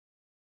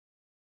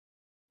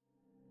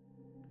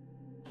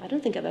I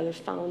don't think I've ever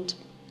found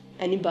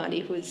anybody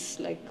who is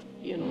like,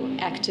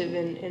 active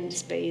in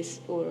space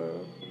or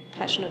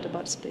passionate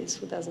about space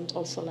who doesn't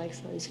also like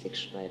science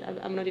fiction, right?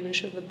 I'm not even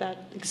sure that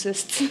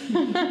exists.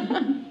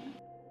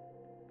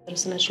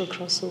 There's a natural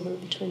crossover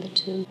between the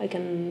two. I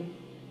can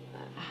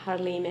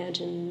hardly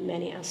imagine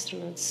many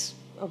astronauts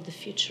of the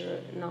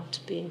future not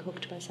being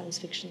hooked by science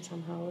fiction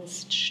somehow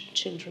as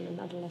children and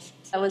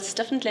adolescents. I was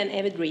definitely an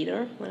avid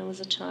reader when I was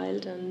a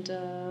child, and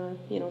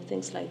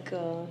things like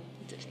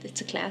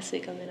it's a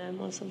classic. I mean, I'm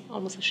also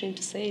almost ashamed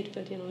to say it,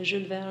 but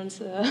Jules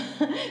Verne's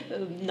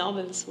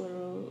novels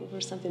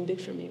were something big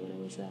for me when I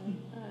was a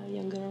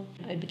young girl.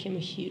 I became a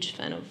huge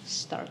fan of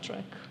Star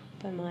Trek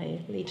by my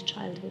late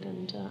childhood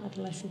and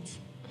adolescence.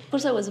 Of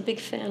course, I was a big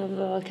fan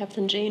of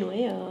Captain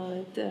Janeway.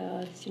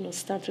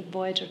 Star Trek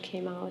Voyager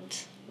came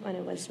out when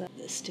I was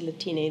still a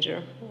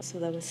teenager, so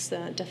that was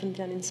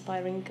definitely an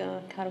inspiring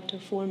character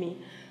for me.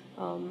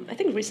 I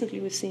think recently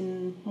we've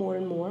seen more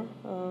and more.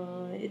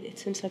 It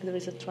seems like there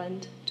is a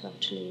trend to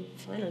actually,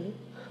 finally,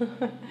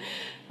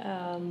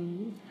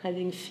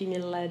 having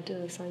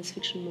female-led science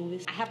fiction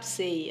movies. I have to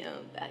say,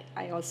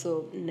 I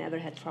also never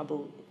had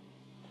trouble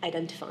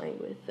identifying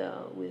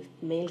with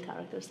male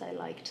characters I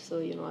liked. So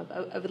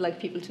I would like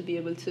people to be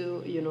able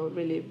to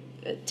really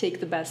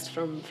take the best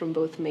from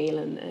both male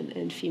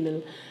and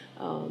female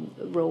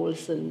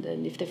roles, and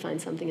if they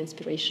find something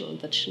inspirational,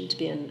 that shouldn't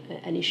be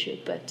an issue.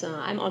 But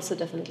I'm also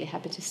definitely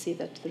happy to see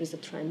that there is a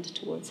trend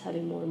towards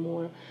having more and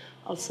more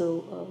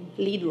also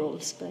lead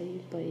roles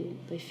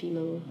by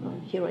female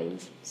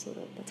heroines. So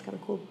that's kind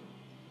of cool.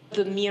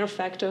 The mere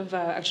fact of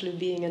actually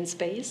being in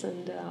space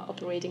and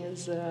operating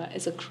as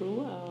a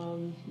crew,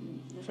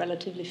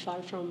 relatively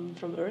far from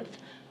Earth,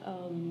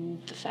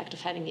 the fact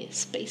of having a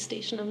space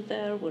station out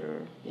there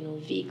where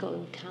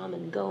vehicle come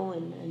and go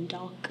and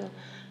dock,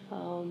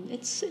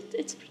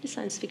 it's pretty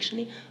science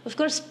fiction-y. Of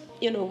course,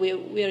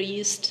 we are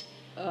used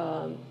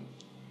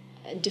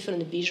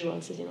different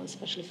visuals,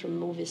 especially from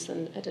movies,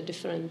 and at a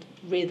different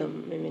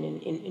rhythm. I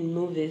mean, in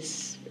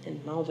movies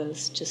and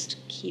novels, just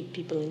keep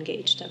people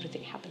engaged.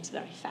 Everything happens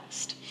very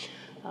fast.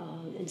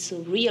 And so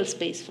real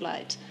space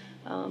flight,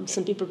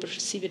 some people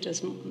perceive it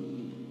as,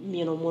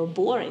 more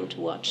boring to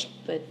watch,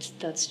 but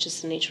that's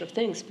just the nature of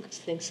things, because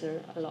things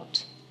are a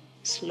lot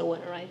slower,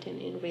 right,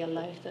 in real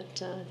life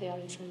that they are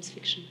in science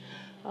fiction.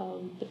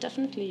 But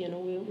definitely,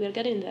 we are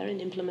getting there in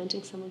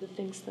implementing some of the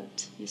things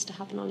that used to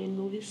happen only in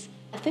movies.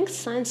 I think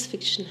science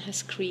fiction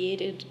has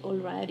created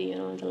already,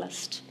 in the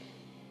last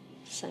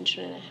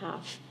century and a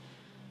half,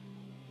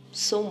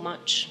 so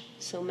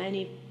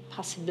many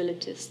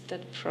possibilities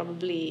that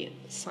probably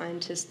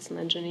scientists and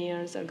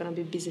engineers are going to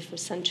be busy for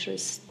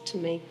centuries to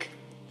make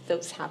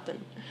those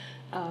happen.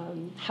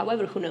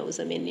 However, who knows?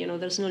 I mean,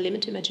 there's no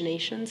limit to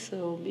imagination,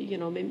 so,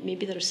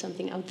 maybe there's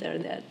something out there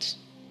that,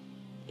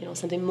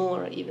 something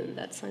more even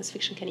that science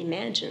fiction can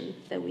imagine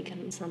that we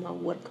can somehow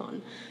work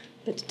on.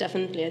 But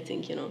definitely, I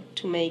think,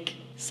 to make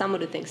some of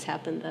the things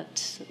happen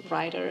that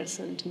writers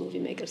and movie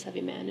makers have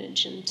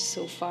imagined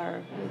so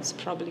far, it's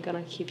probably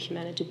going to keep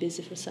humanity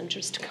busy for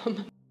centuries to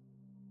come.